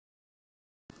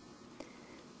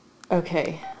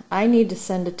Okay, I need to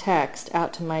send a text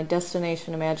out to my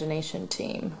Destination Imagination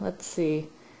team. Let's see,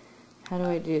 how do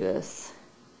I do this?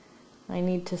 I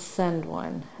need to send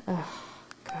one. Oh,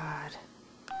 God.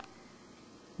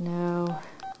 No,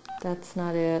 that's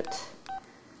not it.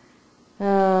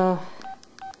 I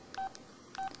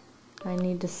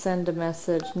need to send a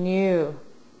message. New.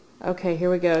 Okay, here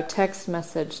we go. Text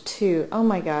message to. Oh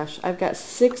my gosh, I've got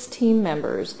 6 team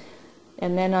members.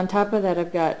 And then on top of that,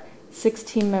 I've got 6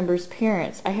 team members'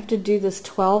 parents. I have to do this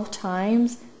 12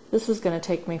 times. This is going to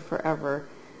take me forever.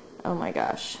 Oh my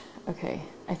gosh. Okay,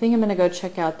 I think I'm going to go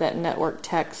check out that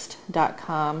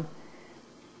NetWorkText.com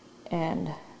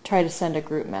and try to send a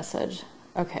group message.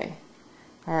 Okay,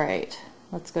 all right,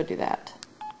 let's go do that.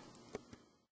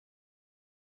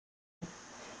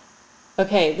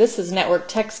 Okay, this is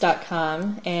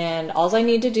NetWorkText.com, and all I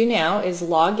need to do now is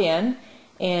log in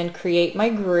and create my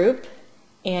group,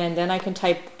 and then I can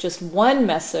type just one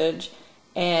message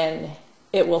and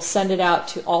it will send it out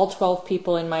to all 12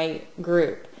 people in my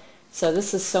group. So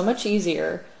this is so much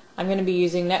easier. I'm going to be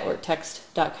using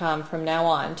NetWorkText.com from now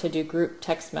on to do group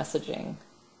text messaging.